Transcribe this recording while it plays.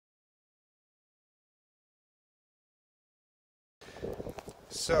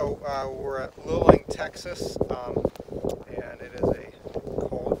We're at Luling, Texas, and it is a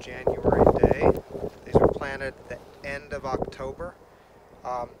cold January day. These were planted at the end of October.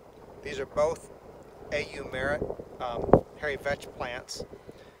 These are both AU Merit hairy vetch plants.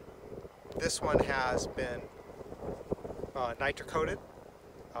 This one has been NitroCoated,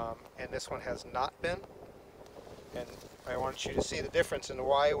 and this one has not been. And I want you to see the difference in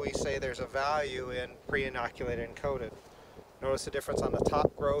why we say there's a value in pre-inoculated and coated. Notice the difference on the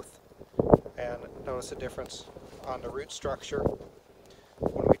top growth, and notice the difference on the root structure.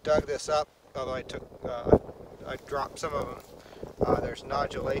 When we dug this up, although I dropped some of them, there's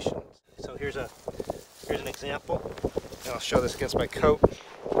nodulation. So here's an example, and I'll show this against my coat.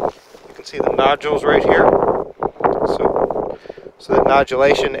 You can see the nodules right here. So the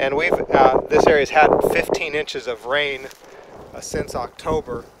nodulation, and this area's had 15 inches of rain since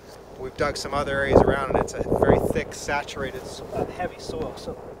October. We've dug some other areas around, and it's a very thick, saturated, heavy soil.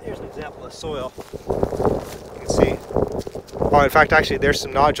 So here's an example of soil. You can see. Oh, in fact, actually, there's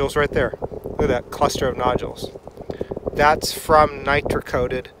some nodules right there. Look at that cluster of nodules. That's from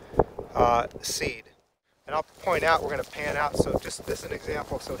NitroCoated seed. And I'll point out, we're going to pan out. So just this is an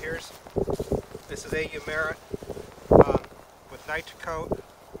example. So this is AU Merit with NitroCoat,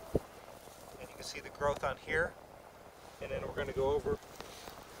 and you can see the growth on here. And then we're going to go over.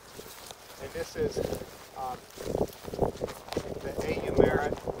 And this is the AU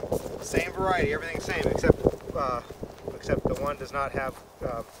Merit, same variety, everything's the same, except the one does not have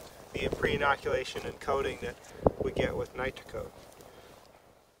the pre-inoculation and coating that we get with NitroCoat.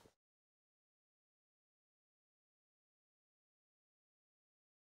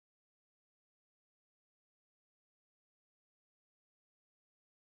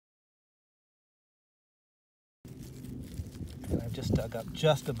 And I've just dug up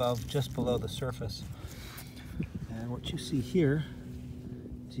just below the surface. And what you see here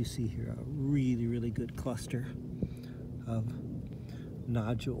is a really, really good cluster of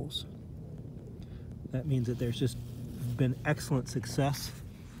nodules. That means that there's just been excellent success.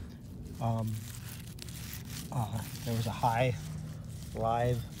 There was a high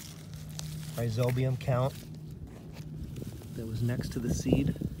live rhizobium count that was next to the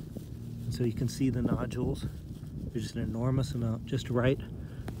seed. And so you can see the nodules. There's just an enormous amount just right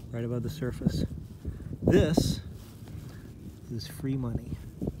above the surface. This is free money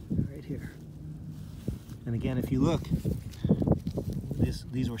right here. And again, if you look,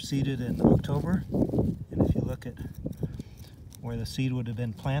 these were seeded in October, and if you look at where the seed would have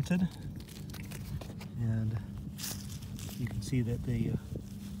been planted, and you can see that the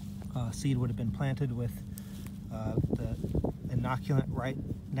seed would have been planted with the inoculant right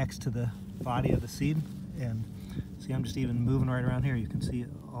next to the body of the seed. And see, I'm just even moving right around here. You can see it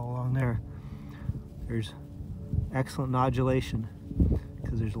all along there. There's excellent nodulation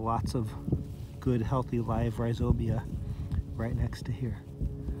because there's lots of good, healthy, live rhizobia right next to here,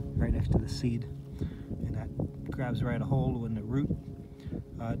 right next to the seed. And that grabs right a hold when the root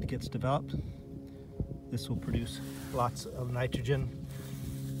gets developed. This will produce lots of nitrogen,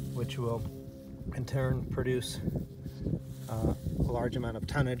 which will in turn produce a large amount of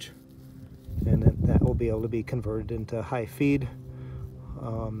tonnage, and that will be able to be converted into high feed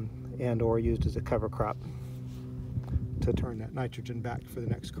and or used as a cover crop to turn that nitrogen back for the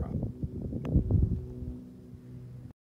next crop.